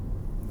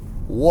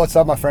What's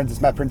up, my friends? It's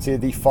Matt Prince here,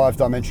 the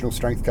 5-dimensional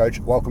strength coach.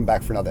 Welcome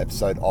back for another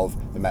episode of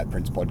the Matt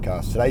Prince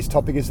podcast. Today's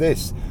topic is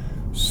this: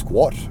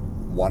 Squat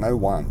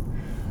 101.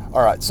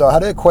 All right, so I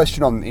had a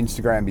question on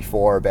Instagram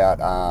before about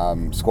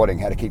squatting,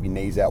 how to keep your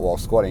knees out while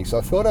squatting. So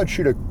I thought I'd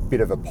shoot a bit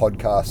of a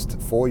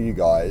podcast for you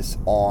guys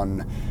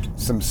on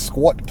some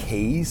squat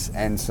keys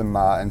and some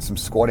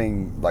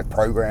squatting like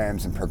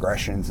programs and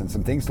progressions and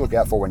some things to look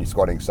out for when you're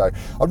squatting. So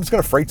I'm just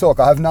going to free talk.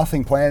 I have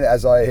nothing planned,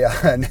 as I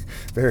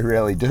very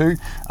rarely do.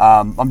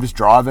 I'm just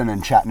driving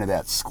and chatting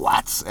about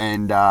squats,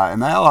 and they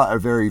are a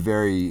very,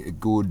 very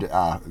good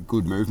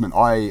movement.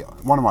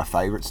 One of my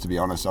favorites, to be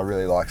honest. I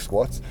really like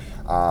squats.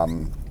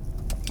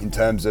 In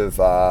terms of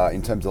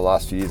the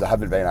last few years, I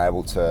haven't been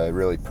able to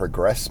really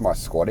progress my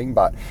squatting,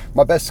 but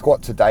my best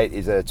squat to date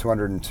is a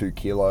 202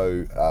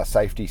 kilo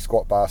safety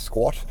squat bar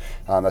squat.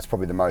 That's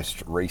probably the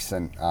most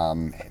recent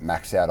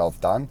max out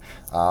I've done.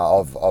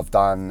 I've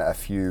done a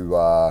few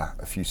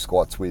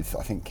squats with,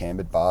 I think,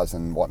 cambered bars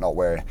and whatnot,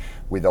 where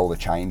with all the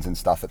chains and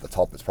stuff at the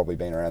top, it's probably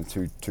been around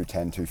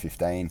 210,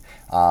 215.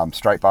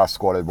 Straight bar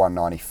squatted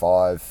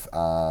 195.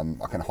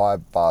 I can high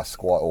bar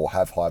squat, or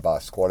have high bar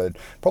squatted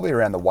probably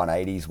around the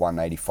 180s,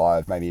 185,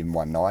 maybe even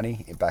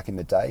 190 back in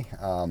the day.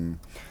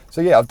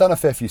 So yeah, I've done a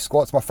fair few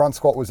squats. My front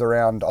squat was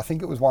around, I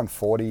think it was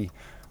 140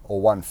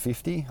 or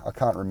 150. I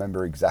can't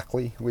remember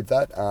exactly with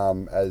that,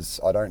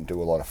 as I don't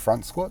do a lot of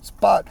front squats,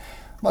 but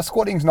my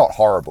squatting's not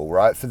horrible,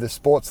 right? For the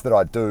sports that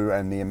I do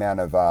and the amount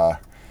of,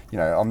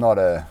 I'm not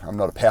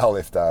a power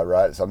lifter,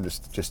 right? So I'm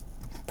just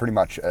pretty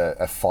much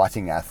a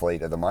fighting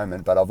athlete at the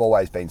moment, but I've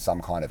always been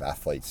some kind of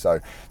athlete. So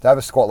to have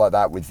a squat like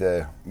that with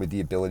the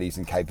abilities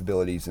and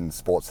capabilities and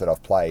sports that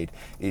I've played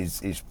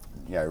is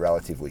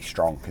relatively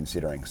strong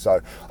considering.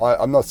 So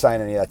I'm not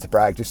saying any of that to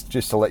brag,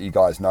 just to let you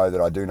guys know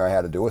that I do know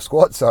how to do a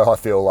squat. So I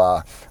feel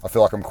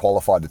like I'm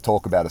qualified to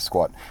talk about a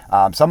squat.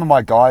 Some of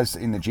my guys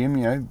in the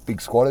gym,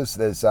 big squatters,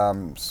 there's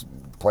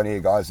plenty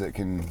of guys that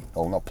can,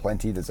 well, not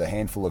plenty, there's a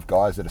handful of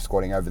guys that are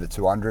squatting over the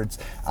 200s,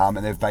 and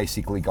they've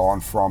basically gone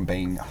from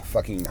being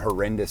fucking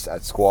horrendous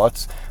at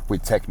squats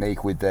with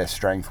technique, with their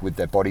strength, with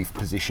their body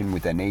position,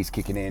 with their knees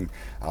kicking in,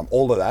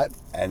 all of that,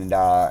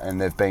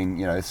 and they've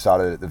been,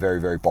 started at the very,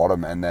 very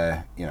bottom, and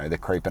they're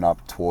creeping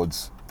up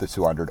towards the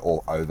 200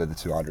 or over the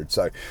 200.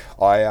 So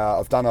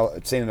I've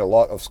seen it a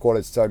lot of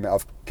squatters. So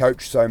I've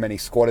coached so many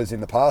squatters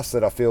in the past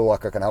that I feel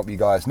like I can help you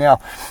guys now.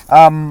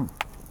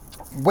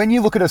 When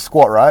you look at a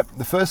squat, right,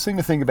 the first thing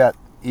to think about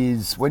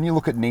is when you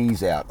look at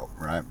knees out,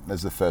 right,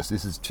 as the first.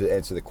 This is to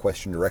answer the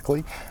question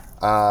directly.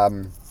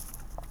 I'm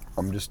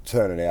just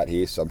turning out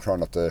here, so I'm trying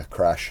not to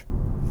crash.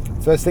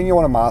 First thing you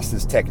want to master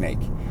is technique.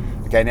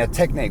 Okay, now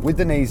technique, with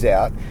the knees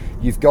out,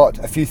 you've got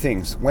a few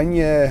things. When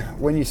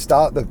you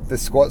start the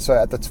squat, so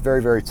at the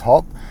very, very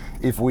top,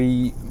 if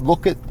we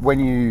look at when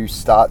you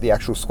start the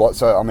actual squat,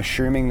 so I'm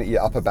assuming that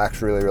your upper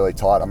back's really, really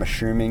tight. I'm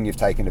assuming you've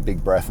taken a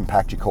big breath and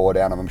packed your core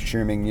down. I'm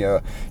assuming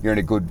you're in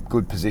a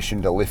good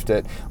position to lift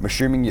it. I'm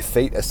assuming your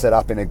feet are set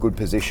up in a good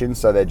position,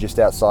 so they're just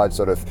outside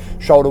sort of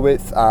shoulder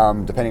width,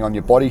 depending on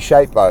your body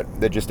shape, but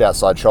they're just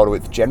outside shoulder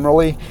width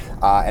generally.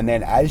 And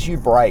then as you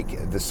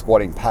break the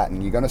squatting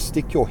pattern, you're going to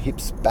stick your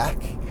hips back.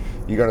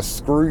 You're going to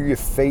screw your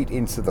feet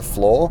into the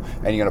floor,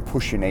 and you're going to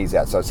push your knees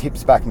out. So it's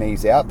hips back,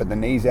 knees out, but the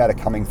knees out are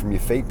coming from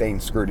your feet being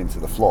screwed into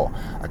the floor.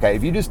 Okay,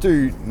 if you just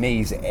do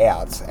knees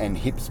out and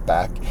hips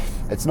back,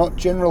 it's not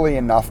generally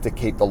enough to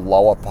keep the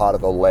lower part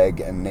of the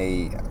leg and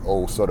knee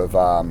all sort of,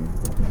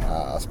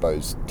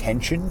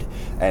 tensioned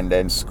and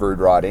then screwed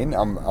right in.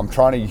 I'm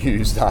trying to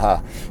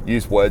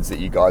use words that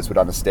you guys would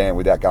understand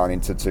without going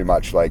into too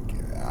much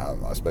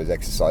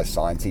exercise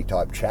sciencey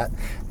type chat,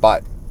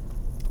 but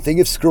think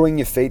of screwing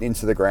your feet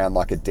into the ground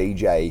like a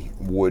DJ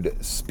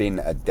would spin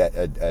a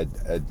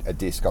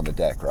disc on the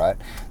deck, right?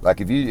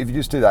 Like if you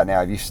just do that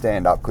now, if you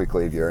stand up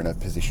quickly, if you're in a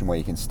position where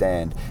you can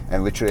stand,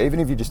 and literally, even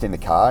if you're just in the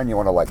car and you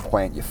want to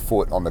plant your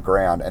foot on the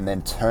ground and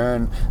then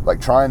turn,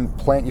 try and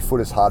plant your foot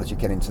as hard as you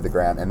can into the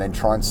ground, and then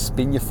try and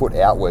spin your foot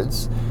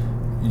outwards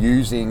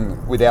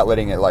without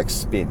letting it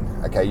spin.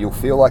 Okay, you'll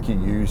feel like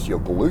you use your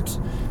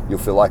glute. You'll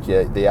feel like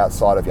the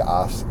outside of your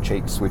ass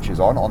cheek switches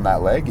on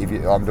that leg.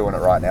 I'm doing it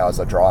right now as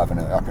I drive, and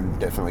I can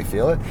definitely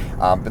feel it.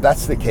 But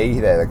that's the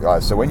key there,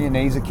 guys. So when your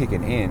knees are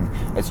kicking in,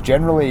 it's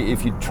generally,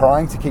 if you're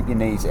trying to keep your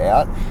knees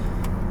out,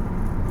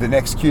 the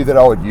next cue that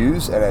I would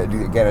use,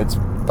 and again, it's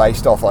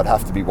based off, I'd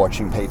have to be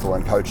watching people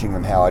and coaching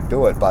them how I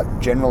do it, but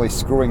generally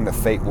screwing the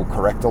feet will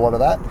correct a lot of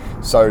that.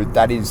 So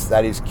that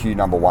is cue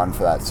number one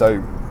for that.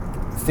 So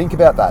think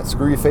about that.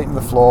 Screw your feet in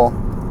the floor,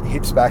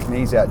 hips back,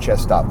 knees out,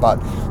 chest up. But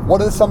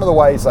what are some of the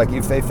ways,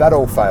 if that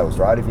all fails,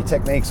 right? If your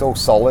technique's all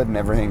solid and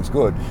everything's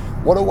good,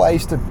 what are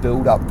ways to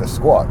build up the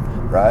squat?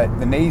 right?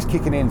 The knees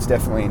kicking in is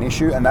definitely an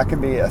issue, and that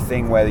can be a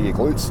thing where your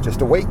glutes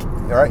just are weak,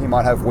 all right? You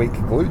might have weak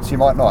glutes, you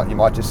might not. You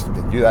might just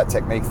do that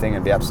technique thing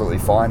and be absolutely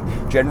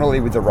fine.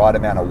 Generally, with the right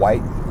amount of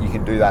weight, you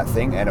can do that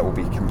thing and it will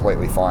be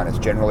completely fine. It's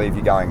generally, if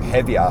you're going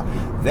heavier,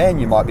 then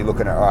you might be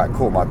looking at, all right,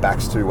 cool, my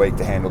back's too weak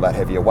to handle that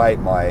heavier weight.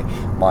 I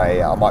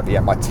might be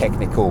at my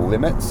technical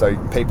limit. So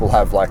people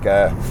have like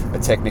a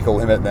technical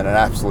limit and then an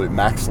absolute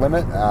max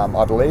limit,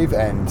 I believe.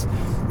 And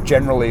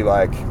generally,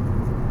 like,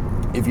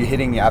 if you're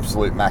hitting your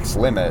absolute max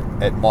limit,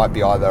 it might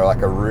be either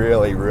like a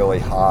really, really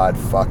hard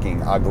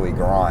fucking ugly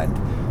grind,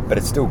 but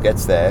it still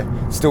gets there.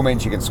 Still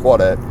means you can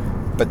squat it,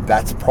 but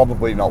that's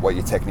probably not what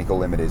your technical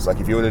limit is. Like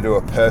if you were to do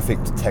a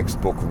perfect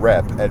textbook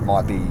rep, it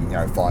might be,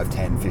 5,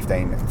 10,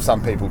 15,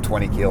 some people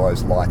 20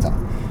 kilos lighter.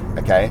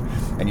 Okay,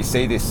 and you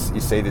see this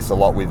a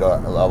lot with a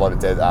lot of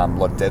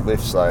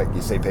deadlifts. Like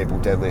you see people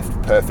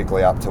deadlift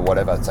perfectly up to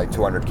whatever, say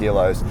 200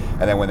 kilos,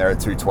 and then when they're at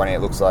 220, it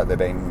looks like they're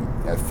being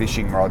a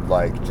fishing rod,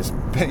 like just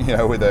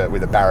with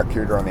a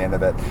barracuda on the end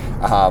of it.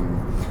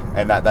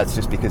 And that's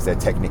just because their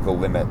technical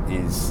limit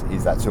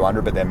is that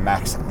 200, but their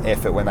max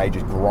effort when they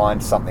just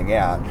grind something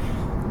out,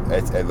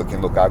 it can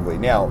look ugly.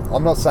 Now,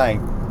 I'm not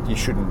saying you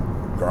shouldn't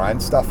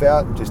grind stuff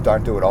out, just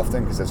don't do it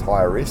often because there's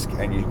higher risk,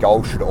 and your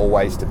goal should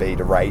always be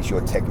to raise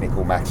your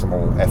technical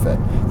maximal effort.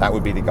 That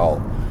would be the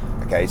goal.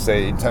 Okay, so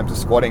in terms of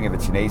squatting, if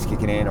it's your knees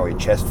kicking in or your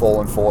chest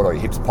falling forward or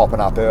your hips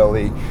popping up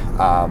early,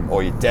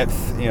 or your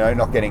depth,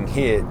 not getting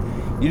hit,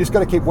 you just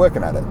got to keep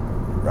working at it,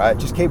 right?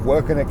 Just keep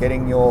working at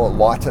getting your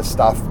lighter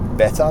stuff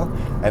better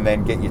and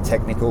then get your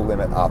technical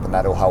limit up, and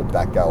that'll help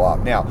that go up.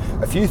 Now,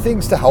 a few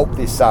things to help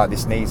this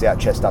knees out,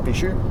 chest up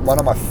issue. One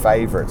of my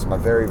favorites, my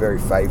very, very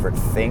favorite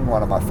thing,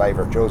 one of my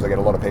favorite drills, I get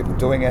a lot of people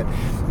doing it,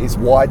 is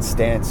wide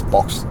stance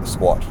box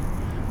squat,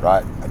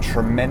 right?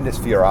 Tremendous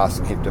for your ass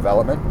and hip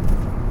development,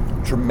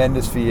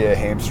 tremendous for your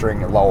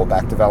hamstring and lower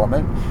back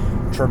development,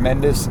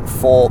 tremendous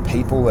for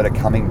people that are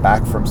coming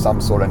back from some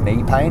sort of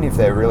knee pain, if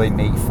they're really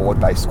knee forward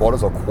based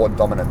squatters or quad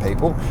dominant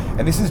people.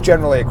 And this is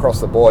generally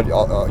across the board.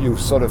 You'll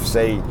sort of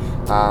see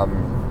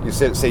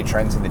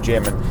trends in the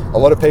gym, and a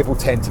lot of people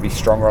tend to be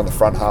stronger on the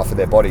front half of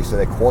their body, so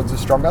their quads are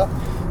stronger.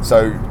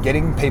 So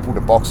getting people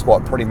to box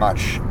squat pretty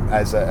much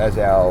as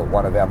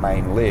one of our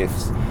main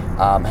lifts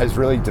has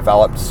really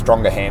developed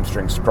stronger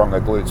hamstrings,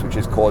 stronger glutes, which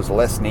has caused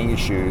less knee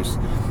issues.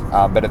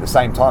 But at the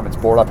same time, it's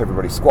brought up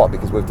everybody's squat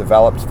because we've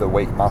developed the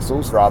weak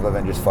muscles rather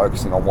than just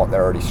focusing on what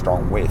they're already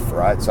strong with,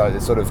 right? So it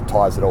sort of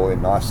ties it all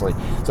in nicely.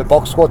 So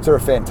box squats are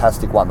a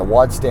fantastic one, the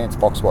wide stance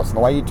box squats. And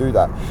the way you do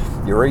that,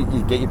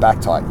 you get your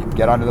back tight, you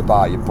get under the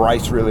bar, you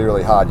brace really,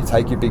 really hard, you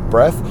take your big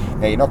breath.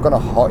 Now you're not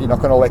going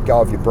to let go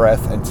of your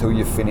breath until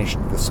you've finished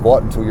the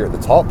squat, until you're at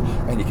the top,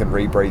 and you can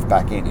re-breathe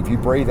back in. If you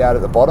breathe out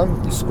at the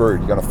bottom, you're screwed,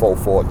 you're going to fall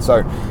forward. So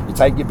you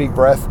take your big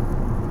breath,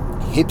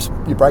 hips,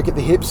 you break at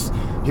the hips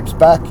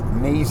back,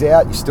 knees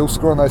out, you're still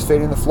screwing those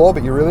feet in the floor,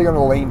 but you're really going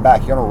to lean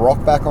back, you're going to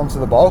rock back onto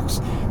the box,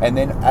 and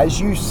then as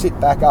you sit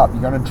back up,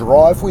 you're going to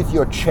drive with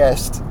your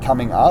chest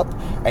coming up,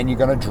 and you're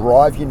going to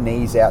drive your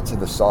knees out to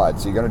the side.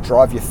 So you're going to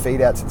drive your feet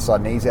out to the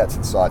side, knees out to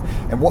the side,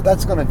 and what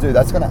that's going to do,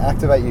 that's going to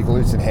activate your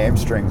glutes and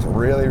hamstrings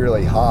really,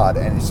 really hard,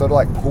 and it sort of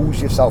like pulls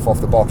yourself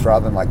off the box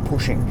rather than like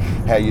pushing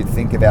how you'd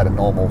think about a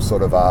normal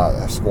sort of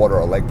a squat or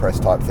a leg press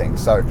type thing.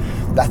 So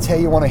that's how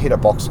you want to hit a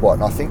box squat,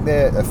 and I think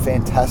they're a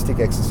fantastic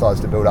exercise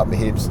to build up the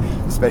hips,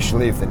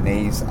 especially if the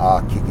knees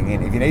are kicking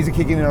in. If your knees are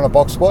kicking in on a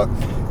box squat,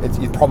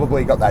 you've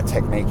probably got that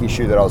technique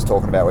issue that I was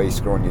talking about where you're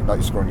screwing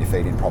your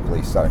feet in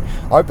properly. So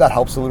I hope that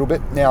helps a little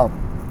bit. Now,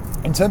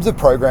 in terms of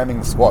programming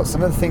the squat,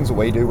 some of the things that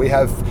we do, we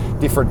have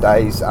different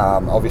days.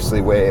 Obviously,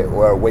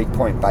 we're a weak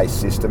point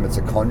based system. It's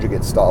a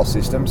conjugate style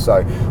system.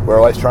 So we're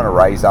always trying to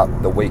raise up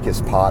the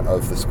weakest part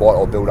of the squat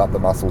or build up the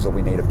muscles that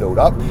we need to build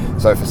up.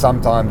 So for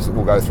sometimes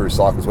we'll go through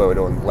cycles where we're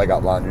doing leg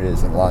up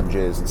lunges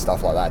and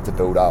stuff like that to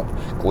build up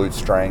glute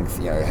strength,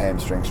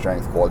 hamstring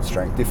strength, quad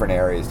strength, different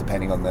areas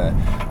depending on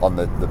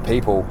the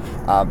people.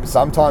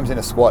 Sometimes in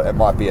a squat it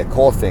might be a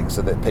core thing,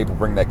 so that people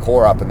bring their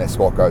core up and their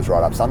squat goes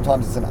right up.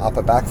 Sometimes it's an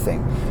upper back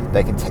thing.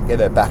 They can get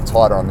their back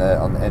tighter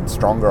and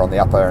stronger on the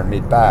upper and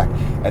mid back,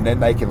 and then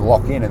they can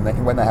lock in,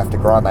 and when they have to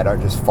grind, they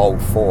don't just fold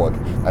forward,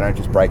 they don't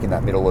just break in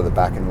that middle of the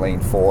back and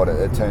lean forward.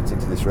 It turns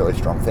into this really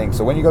strong thing.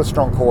 So when you've got a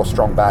strong core,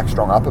 strong back,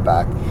 strong upper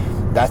back,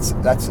 that's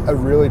a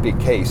really big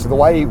key. So the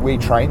way we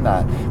train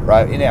that,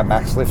 right, in our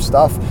max lift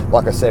stuff,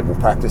 like I said, we'll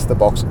practice the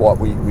box squat.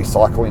 We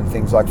cycle in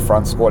things like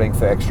front squatting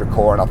for extra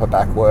core and upper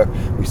back work.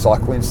 We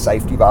cycle in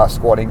safety bar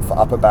squatting for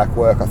upper back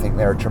work. I think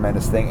they're a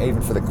tremendous thing,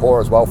 even for the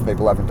core as well, for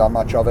people who haven't done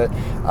much of it.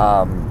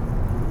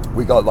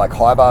 We got like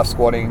high bar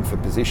squatting for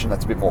position,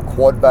 that's a bit more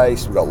quad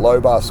based. We've got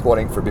low bar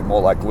squatting for a bit more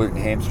like glute and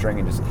hamstring,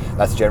 and just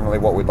that's generally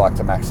what we'd like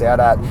to max out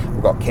at.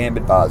 We've got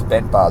cambered bars,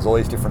 bent bars, all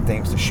these different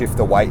things to shift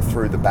the weight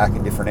through the back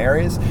in different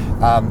areas.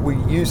 We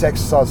use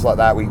exercises like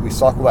that, we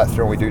cycle that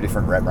through, and we do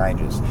different rep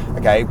ranges.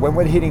 Okay, when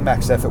we're hitting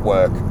max effort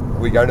work,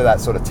 we go to that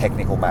sort of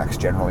technical max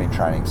generally in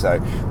training. So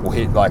we'll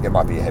hit, like, it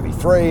might be a heavy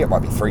 3, it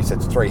might be 3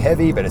 sets of 3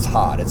 heavy, but it's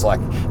hard. It's like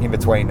in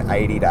between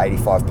 80 to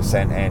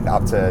 85% and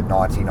up to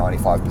 90,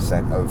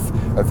 95%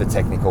 of the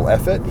technical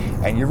effort,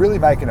 and you're really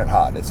making it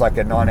hard. It's like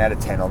a 9 out of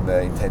 10 on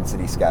the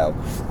intensity scale.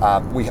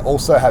 We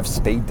also have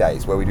speed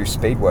days where we do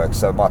speed work,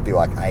 so it might be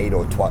like 8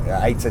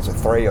 sets of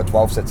 3 or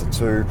 12 sets of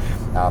 2,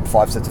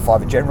 5 sets of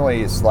 5. It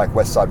generally is like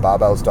Westside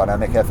Barbell's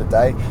dynamic effort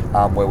day,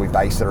 where we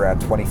base it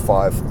around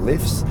 25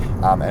 lifts,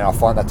 and I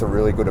find that's a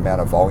really good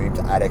amount of volume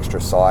to add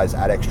extra size,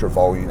 add extra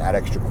volume, add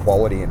extra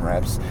quality in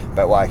reps.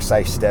 But like,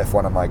 say Steph,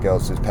 one of my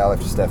girls who's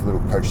powerlifter Steph,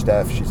 little coach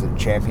Steph, she's a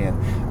champion,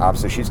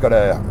 so she's got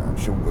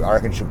I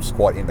reckon she'll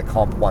squat in the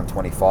comp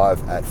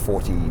 125 at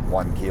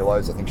 41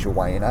 kilos, I think she'll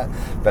weigh in at.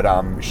 But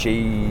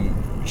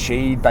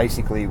she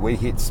basically, we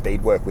hit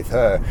speed work with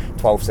her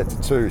 12 sets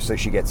of 2, so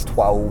she gets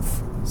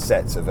 12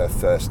 sets of her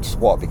first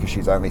squat because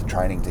she's only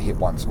training to hit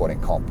one squat in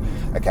comp.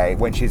 Okay,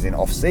 when she's in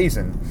off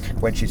season,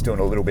 when she's doing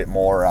a little bit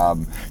more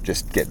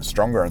just getting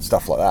stronger and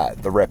stuff like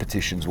that, the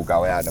repetitions will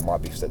go out and it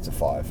might be sets of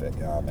 5,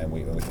 and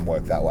we can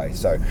work that way.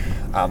 So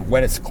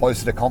when it's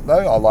closer to comp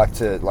though, I like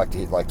to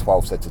hit like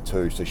 12 sets of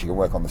 2, so she can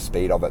work on the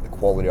speed of it, the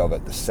quality of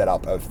it, the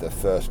setup of the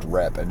first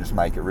rep, and just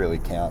make it really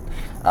count.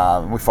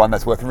 We find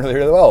that's working really,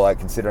 really well, like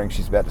considering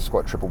she's about to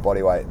squat triple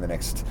body weight in the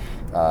next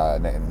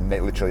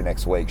literally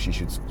next week. She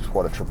should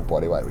squat a triple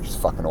body weight, which is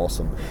fucking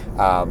awesome.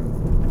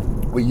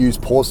 We use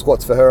pause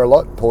squats for her a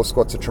lot. Pause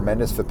squats are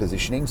tremendous for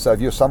positioning. So if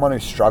you're someone who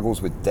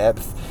struggles with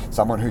depth,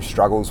 someone who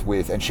struggles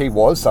with, and she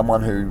was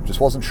someone who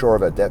just wasn't sure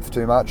of her depth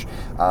too much,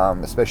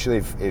 especially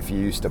if you're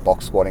used to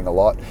box squatting a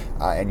lot,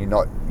 and you're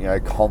not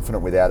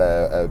confident without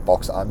a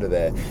box under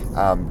there,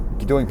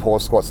 you're doing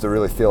pause squats to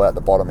really feel out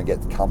the bottom and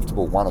get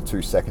comfortable 1 or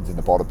 2 seconds in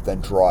the bottom,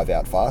 then drive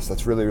out fast.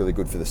 That's really, really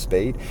good for the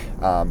speed,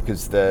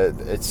 because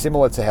it's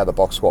similar to how the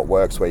box squat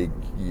works, where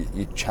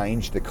you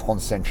change the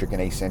concentric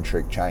and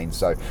eccentric chain.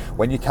 So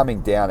when you're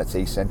coming down, it's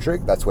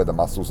eccentric. That's where the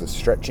muscles are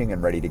stretching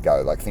and ready to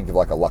go. Like, think of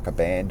like a Lucker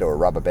band or a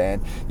rubber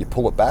band. You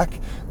pull it back.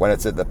 When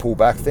it's at the pull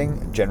back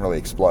thing, it generally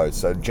explodes.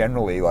 So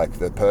generally, like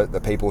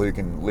the people who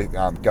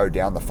can go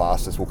down the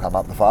fastest will come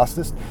up the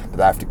fastest, but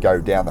they have to go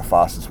down the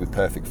fastest with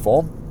perfect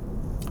form,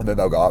 and then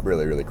they'll go up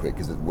really, really quick,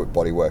 because the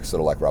body works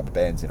sort of like rubber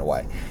bands in a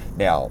way.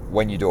 Now,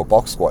 when you do a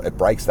box squat, it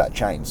breaks that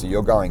chain. So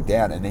you're going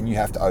down, and then you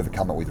have to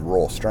overcome it with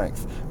raw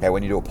strength. Okay,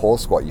 when you do a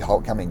pause squat,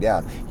 you're coming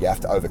down, you have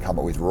to overcome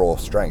it with raw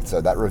strength.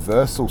 So that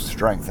reversal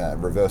strength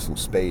and reversal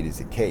speed is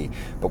the key.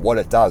 But what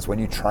it does, when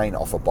you train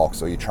off a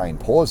box or you train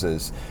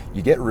pauses,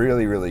 you get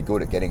really, really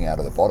good at getting out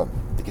of the bottom,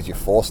 because you're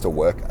forced to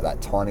work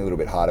that tiny little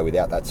bit harder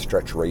without that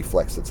stretch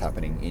reflex that's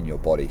happening in your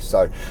body.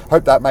 So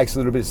hope that makes a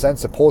little bit of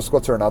sense. So pause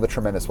squats are another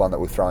tremendous one that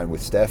we're throwing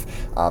with Steph.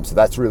 So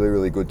that's really,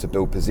 really good to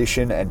build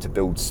position and to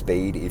build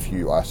speed if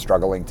you are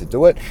struggling to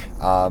do it.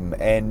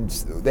 And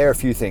there are a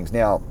few things.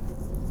 Now,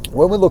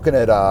 when we're looking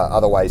at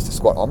other ways to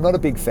squat, I'm not a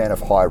big fan of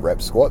high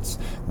rep squats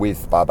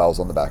with barbells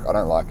on the back. I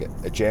don't like it.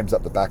 It jams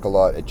up the back a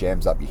lot. It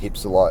jams up your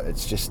hips a lot.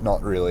 It's just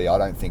not really, I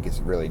don't think it's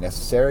really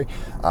necessary.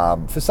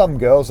 For some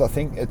girls, I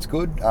think it's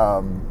good.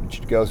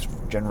 Girls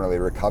generally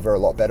recover a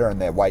lot better, and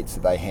their weights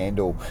that they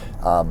handle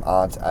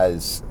aren't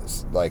as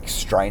like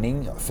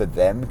straining for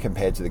them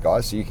compared to the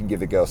guys. So you can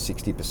give a girl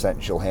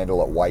 60%, she'll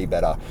handle it way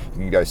better. You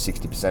can go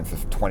 60% for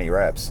 20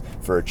 reps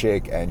for a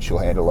chick, and she'll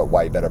handle it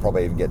way better,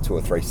 probably even get 2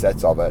 or 3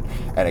 sets of it.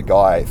 And a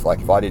guy, if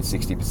I did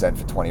 60%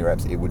 for 20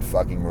 reps, it would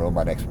fucking ruin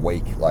my next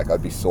week. Like,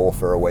 I'd be sore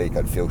for a week,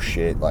 I'd feel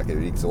shit, like it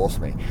would exhaust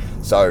me.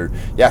 So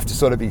you have to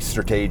sort of be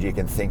strategic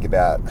and think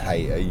about,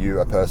 hey, are you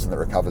a person that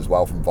recovers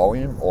well from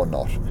volume or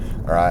not?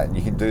 All right, and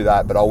you can do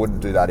that, but I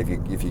wouldn't do that if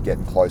you're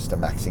getting close to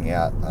maxing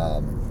out,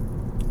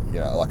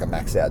 like a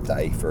max out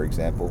day, for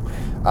example.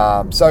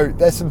 So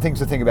there's some things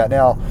to think about.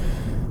 Now,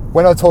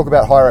 when I talk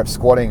about high rep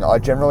squatting, I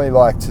generally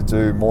like to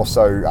do more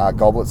so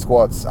goblet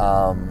squats.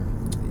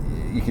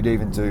 You could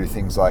even do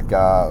things like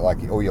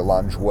all your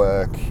lunge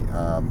work,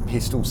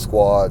 pistol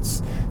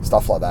squats,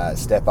 stuff like that,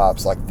 step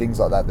ups, like things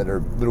like that are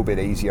a little bit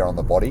easier on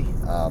the body,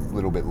 a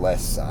little bit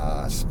less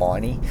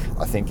spiny,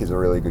 I think is a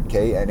really good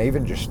key. And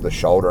even just the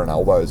shoulder and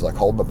elbows, like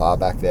holding the bar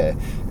back there,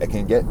 it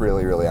can get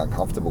really, really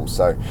uncomfortable.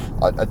 So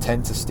I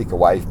tend to stick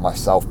away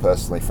myself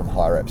personally from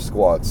high rep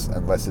squats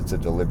unless it's a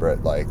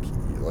deliberate, like,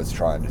 let's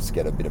try and just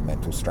get a bit of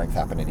mental strength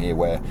happening here,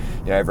 where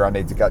everyone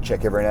needs a gut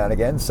check every now and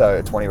again. So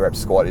a 20 rep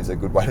squat is a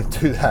good way to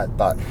do that,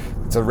 but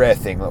it's a rare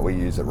thing that we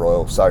use at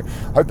Royal. So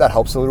hope that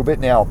helps a little bit.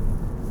 Now,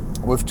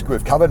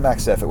 we've covered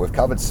max effort, we've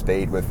covered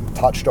speed, we've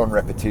touched on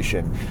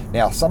repetition.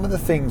 Now, some of the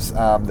things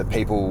that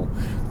people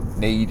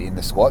need in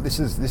the squat, this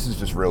is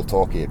just real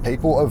talk here.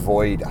 People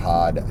avoid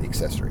hard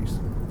accessories,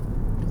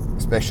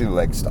 especially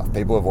leg stuff.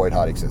 People avoid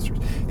hard accessories.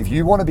 If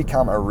you want to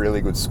become a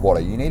really good squatter,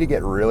 you need to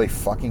get really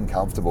fucking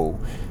comfortable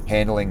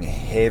handling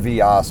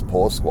heavy ass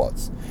pause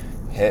squats,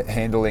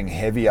 handling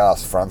heavy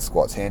ass front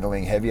squats,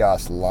 handling heavy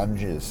ass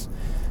lunges,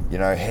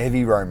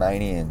 heavy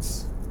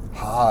Romanians,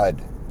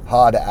 hard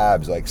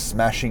abs, like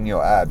smashing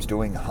your abs,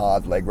 doing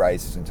hard leg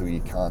raises until you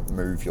can't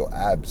move your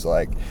abs,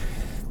 like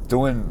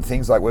doing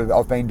things like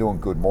I've been doing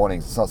good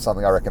mornings. It's not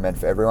something I recommend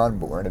for everyone,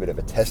 but we're in a bit of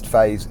a test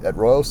phase at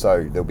Royal,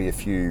 so there'll be a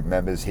few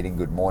members hitting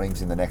good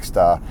mornings in the next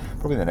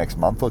probably the next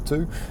month or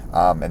two,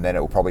 and then it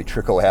will probably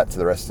trickle out to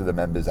the rest of the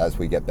members as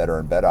we get better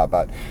and better.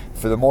 But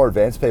for the more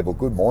advanced people,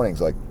 good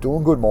mornings, like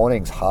doing good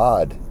mornings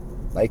hard,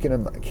 making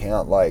them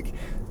count, like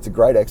it's a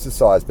great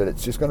exercise, but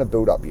it's just going to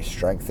build up your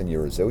strength and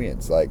your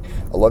resilience. Like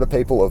a lot of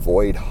people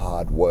avoid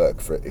hard work,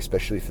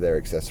 especially for their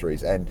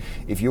accessories. And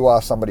if you are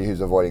somebody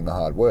who's avoiding the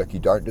hard work, you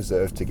don't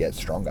deserve to get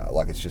stronger.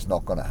 Like it's just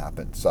not going to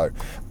happen. So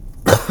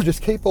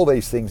just keep all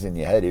these things in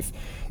your head.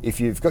 If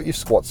you've got your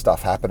squat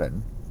stuff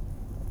happening,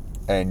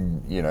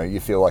 and you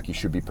feel like you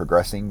should be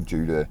progressing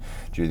due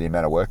to the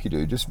amount of work you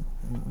do, just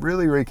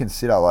really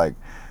reconsider like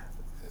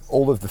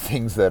all of the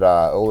things that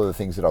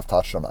I've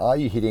touched on. Are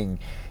you hitting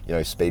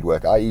speed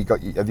work? Have you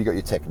got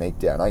your technique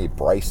down? Are you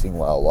bracing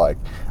well? Like,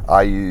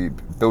 are you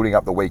building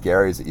up the weak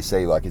areas that you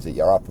see? Like, is it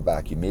your upper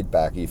back, your mid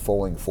back? Are you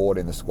falling forward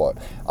in the squat?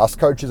 Us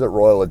coaches at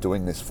Royal are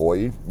doing this for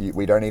you.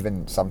 We don't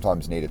even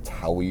sometimes need to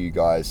tell you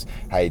guys,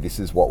 hey, this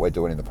is what we're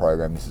doing in the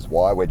program. This is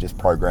why. We're just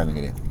programming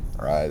it in.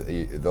 Right.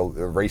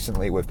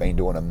 Recently, we've been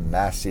doing a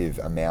massive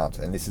amount,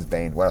 and this has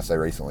been, when I say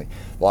recently,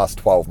 the last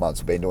 12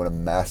 months, we've been doing a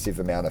massive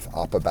amount of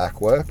upper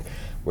back work.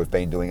 We've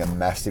been doing a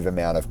massive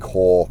amount of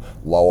core,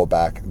 lower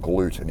back,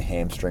 glute, and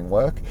hamstring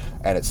work,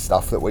 and it's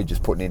stuff that we're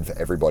just putting in for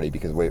everybody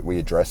because we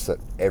address that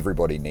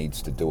everybody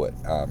needs to do it.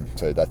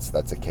 So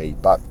that's a key.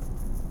 But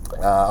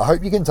I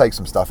hope you can take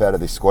some stuff out of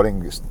this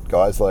squatting,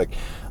 guys. Like,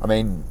 I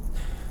mean,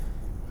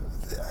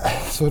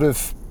 sort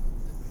of.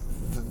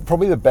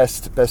 Probably the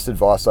best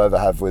advice I ever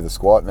have with a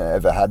squat, and I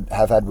ever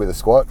have had with a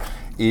squat,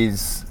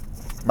 is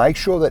make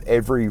sure that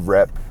every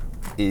rep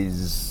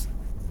is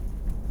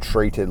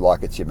treated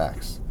like it's your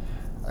max.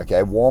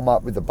 Okay, warm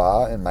up with the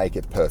bar and make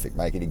it perfect.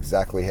 Make it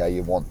exactly how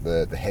you want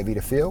the heavy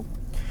to feel.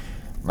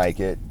 Make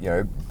it,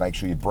 make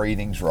sure your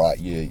breathing's right,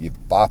 your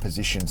bar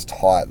position's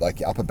tight,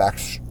 like your upper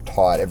back's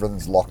tight,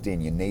 everything's locked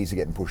in, your knees are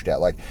getting pushed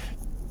out. Like,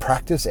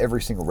 practice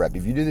every single rep.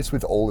 If you do this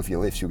with all of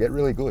your lifts, you'll get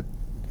really good.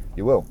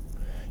 You will.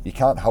 You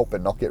can't help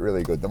but not get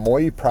really good. The more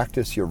you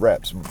practice your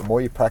reps, the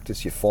more you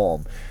practice your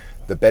form,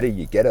 the better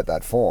you get at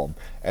that form.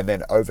 And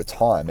then over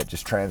time, it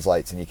just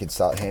translates and you can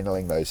start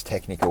handling those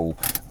technical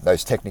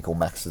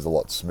maxes a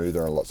lot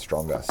smoother and a lot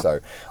stronger. So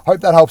I hope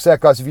that helps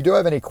out, guys. If you do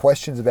have any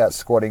questions about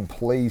squatting,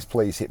 please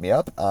hit me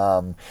up.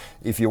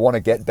 If you want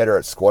to get better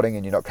at squatting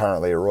and you're not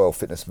currently a Royal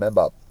Fitness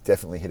member,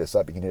 definitely hit us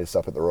up. You can hit us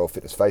up at the Royal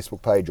Fitness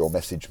Facebook page or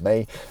message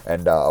me,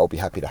 and I'll be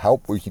happy to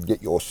help. We can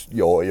get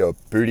your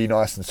booty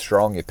nice and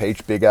strong, your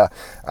peach bigger.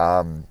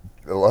 A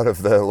lot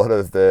of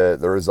the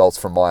results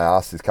from my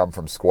ass has come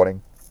from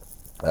squatting.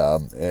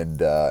 And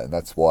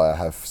that's why I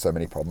have so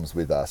many problems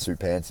with suit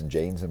pants and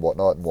jeans and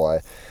whatnot, and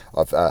why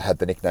I've had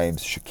the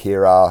nicknames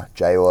Shakira,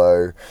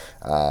 J-Lo,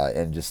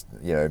 and just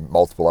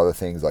multiple other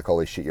things like,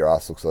 holy shit, your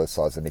ass looks like the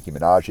size of Nicki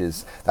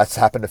Minaj's. That's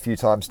happened a few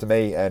times to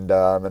me, and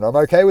I'm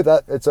okay with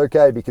that. It's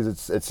okay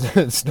because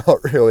it's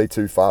not really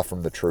too far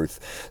from the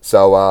truth.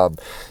 So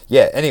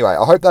yeah, anyway,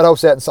 I hope that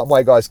helps out in some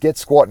way, guys. Get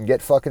squatting,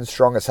 get fucking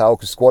strong as hell,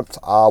 because squats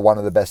are one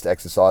of the best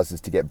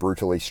exercises to get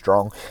brutally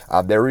strong.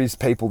 There is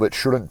people that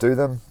shouldn't do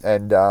them,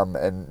 and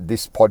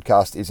this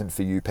podcast isn't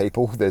for you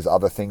people. There's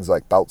other things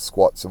like belt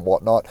squats and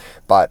whatnot,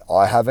 but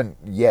I haven't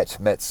yet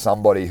met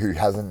somebody who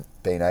hasn't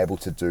been able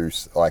to do,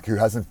 like, who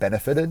hasn't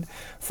benefited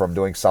from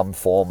doing some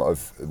form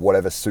of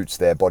whatever suits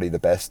their body the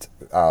best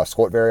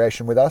squat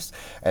variation with us.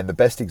 And the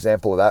best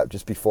example of that,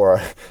 just before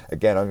I'm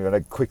going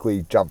to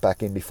quickly jump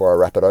back in before I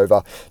wrap it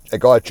over. A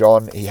guy,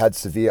 John, he had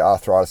severe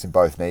arthritis in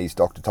both knees.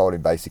 Doctor told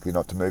him basically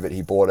not to move it.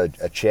 He bought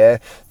a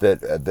chair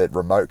that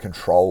remote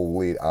control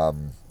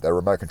the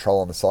remote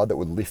control on the side that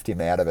would lift him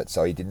out of it,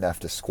 so he didn't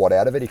have to squat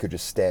out of it. He could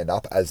just stand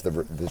up as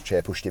the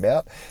chair pushed him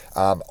out.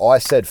 I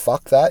said,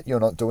 fuck that. You're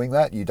not doing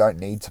that. You don't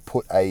need to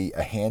put a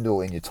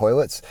handle in your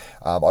toilets.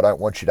 I don't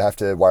want you to have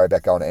to worry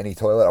about going to any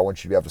toilet. I want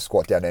you to be able to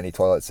squat down to any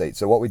toilet seat.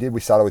 So what we did, we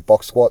started with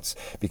box squats,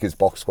 because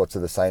box squats are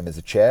the same as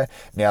a chair.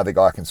 Now the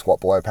guy can squat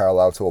below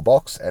parallel to a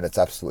box, and it's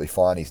absolutely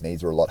fine. His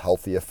knees are a lot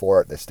healthier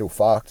for it. They're still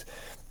fucked,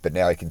 but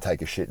now he can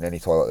take a shit in any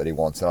toilet that he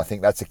wants. And I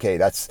think that's the key.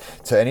 That's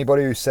to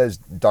anybody who says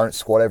don't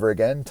squat ever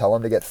again, tell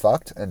them to get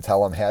fucked, and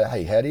tell them,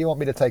 hey, how do you want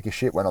me to take a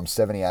shit when I'm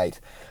 78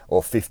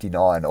 or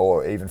 59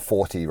 or even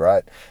 40,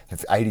 right?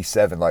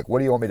 87, like, what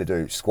do you want me to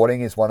do?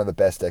 Squatting is one of the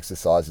best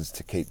exercises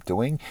to keep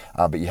doing,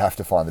 but you have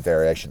to find the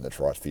variation that's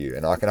right for you.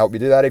 And I can help you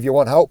do that if you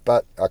want help,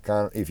 but I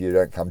can't if you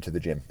don't come to the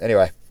gym.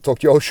 Anyway, talk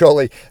to you all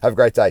shortly. Have a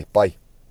great day. Bye.